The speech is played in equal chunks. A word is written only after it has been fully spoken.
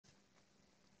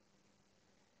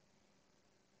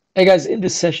Hey guys, in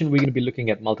this session, we're going to be looking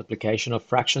at multiplication of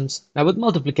fractions. Now, with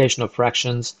multiplication of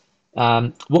fractions,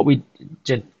 what we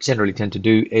generally tend to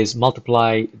do is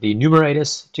multiply the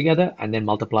numerators together and then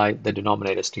multiply the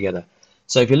denominators together.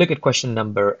 So if you look at question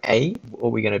number A,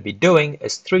 what we're going to be doing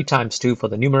is 3 times 2 for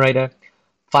the numerator,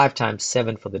 5 times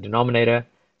 7 for the denominator,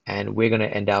 and we're going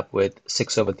to end up with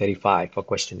 6 over 35 for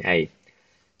question A.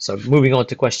 So moving on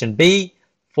to question B,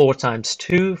 4 times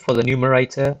 2 for the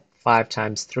numerator, 5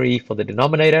 times 3 for the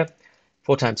denominator.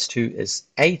 4 times 2 is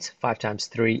 8, 5 times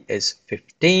 3 is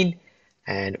 15,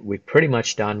 and we're pretty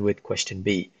much done with question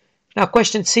B. Now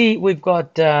question C, we've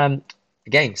got,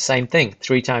 again, same thing,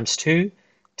 3 times 2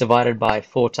 divided by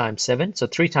 4 times 7. So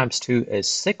 3 times 2 is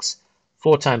 6,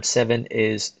 4 times 7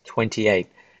 is 28.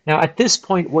 Now at this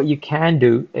point, what you can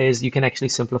do is you can actually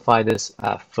simplify this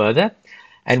further.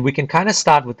 And we can kind of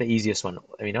start with the easiest one.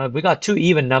 We got two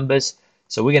even numbers,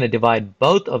 so we're going to divide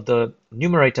both of the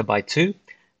numerator by 2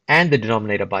 and the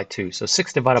denominator by 2. So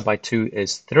 6 divided by 2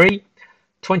 is 3.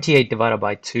 28 divided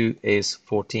by 2 is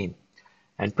 14.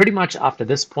 And pretty much after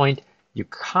this point, you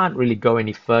can't really go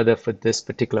any further for this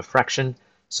particular fraction.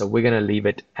 So we're going to leave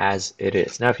it as it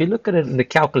is. Now, if you look at it in the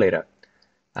calculator,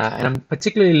 and I'm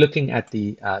particularly looking at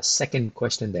the second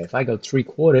question there. If I go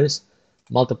 3/4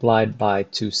 multiplied by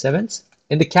 2/7,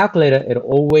 in the calculator, it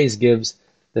always gives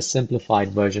the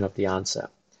simplified version of the answer.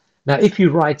 Now, if you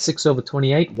write 6 over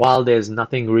 28, while there's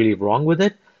nothing really wrong with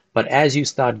it, but as you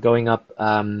start going up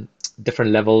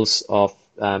different levels of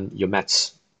your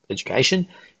maths education,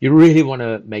 you really want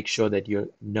to make sure that you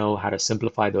know how to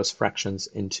simplify those fractions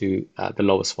into the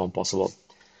lowest form possible.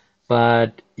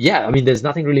 But yeah, there's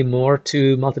nothing really more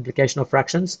to multiplication of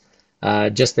fractions,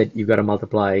 just that you've got to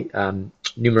multiply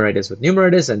numerators with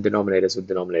numerators and denominators with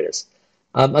denominators.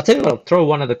 I'll tell you what, I'll throw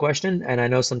one other question, and I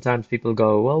know sometimes people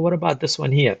go, well, what about this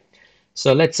one here?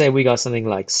 So let's say we got something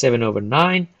like 7 over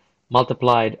 9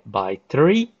 multiplied by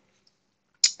 3.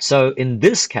 So in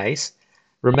this case,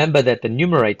 remember that the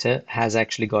numerator has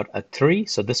actually got a 3,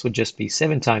 so this would just be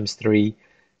 7 times 3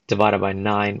 divided by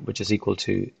 9, which is equal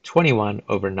to 21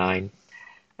 over 9.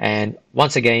 And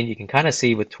once again, you can kind of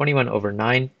see with 21 over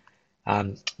 9,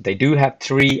 they do have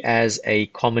 3 as a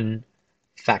common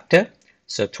factor.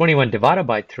 So 21 divided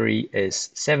by 3 is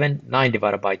 7, 9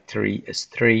 divided by 3 is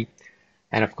 3.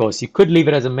 And of course, you could leave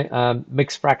it as a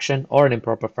mixed fraction or an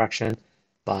improper fraction,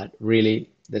 but really,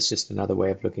 that's just another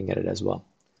way of looking at it as well.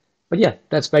 But yeah,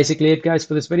 that's basically it, guys,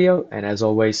 for this video. And as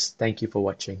always, thank you for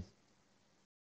watching.